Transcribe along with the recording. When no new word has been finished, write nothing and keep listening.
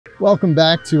Welcome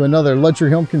back to another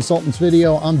Luxury Home Consultants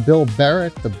video. I'm Bill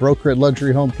Barrett, the broker at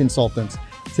Luxury Home Consultants.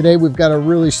 Today we've got a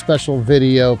really special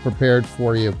video prepared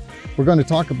for you. We're going to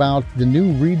talk about the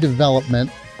new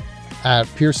redevelopment at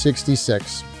Pier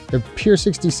 66. The Pier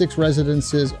 66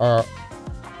 Residences are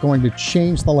going to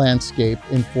change the landscape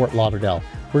in Fort Lauderdale.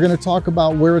 We're going to talk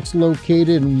about where it's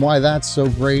located and why that's so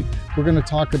great. We're going to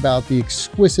talk about the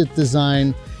exquisite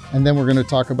design, and then we're going to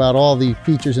talk about all the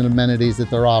features and amenities that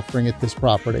they're offering at this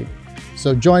property.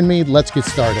 So join me, let's get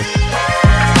started.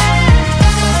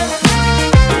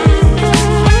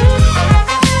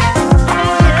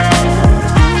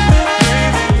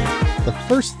 The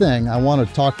first thing I want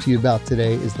to talk to you about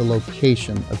today is the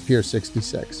location of Pier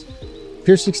 66.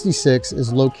 Pier 66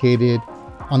 is located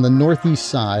on the northeast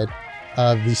side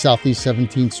of the Southeast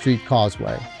 17th Street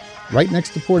Causeway, right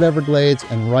next to Port Everglades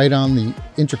and right on the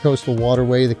intercoastal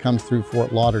waterway that comes through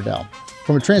Fort Lauderdale.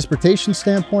 From a transportation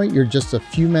standpoint, you're just a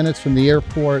few minutes from the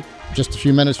airport, just a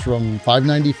few minutes from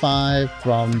 595,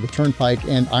 from the Turnpike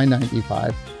and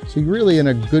I-95. So you're really in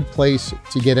a good place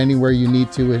to get anywhere you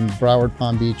need to in Broward,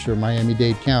 Palm Beach, or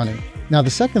Miami-Dade County. Now, the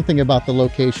second thing about the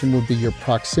location would be your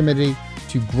proximity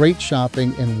to great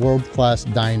shopping and world-class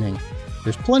dining.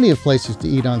 There's plenty of places to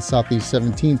eat on Southeast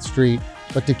 17th Street,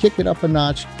 but to kick it up a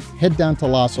notch, head down to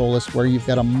Las Olas, where you've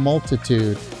got a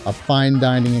multitude of fine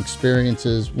dining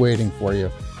experiences waiting for you.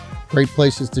 Great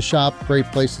places to shop, great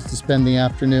places to spend the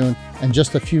afternoon, and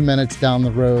just a few minutes down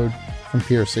the road from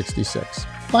Pier 66.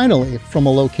 Finally, from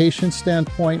a location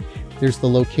standpoint, there's the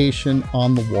location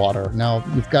on the water. Now,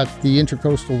 you've got the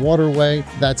intercoastal waterway.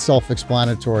 That's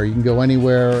self-explanatory. You can go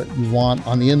anywhere you want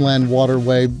on the inland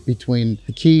waterway between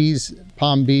the Keys,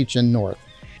 Palm Beach, and north.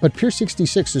 But Pier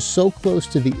 66 is so close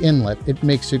to the inlet, it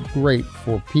makes it great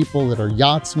for people that are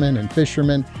yachtsmen and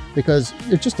fishermen, because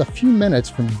it's just a few minutes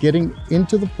from getting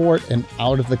into the port and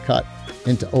out of the cut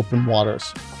into open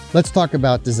waters. Let's talk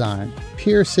about design.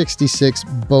 Pier 66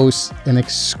 boasts an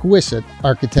exquisite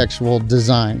architectural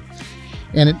design,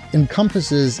 and it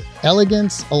encompasses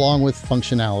elegance along with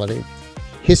functionality,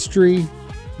 history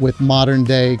with modern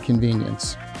day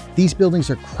convenience. These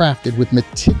buildings are crafted with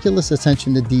meticulous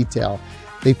attention to detail.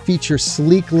 They feature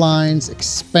sleek lines,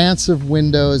 expansive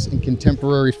windows, and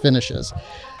contemporary finishes.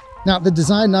 Now, the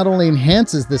design not only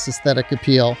enhances this aesthetic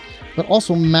appeal, but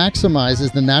also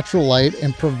maximizes the natural light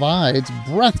and provides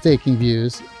breathtaking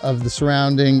views of the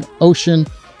surrounding ocean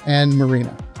and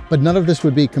marina. But none of this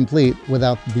would be complete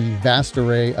without the vast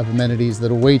array of amenities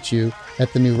that await you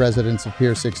at the new residence of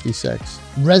Pier 66.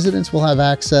 Residents will have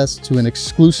access to an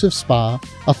exclusive spa,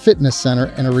 a fitness center,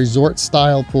 and a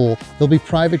resort-style pool. There'll be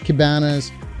private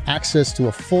cabanas, access to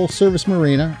a full-service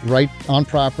marina right on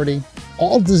property,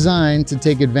 all designed to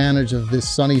take advantage of this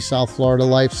sunny South Florida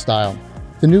lifestyle.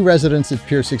 The new residents at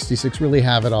Pier 66 really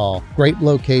have it all. Great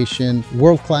location,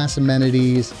 world-class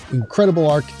amenities,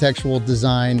 incredible architectural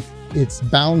design. It's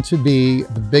bound to be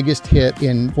the biggest hit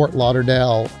in Fort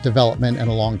Lauderdale development in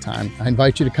a long time. I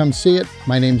invite you to come see it.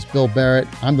 My name's Bill Barrett.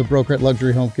 I'm the broker at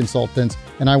Luxury Home Consultants,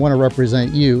 and I want to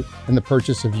represent you in the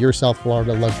purchase of your South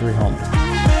Florida luxury home.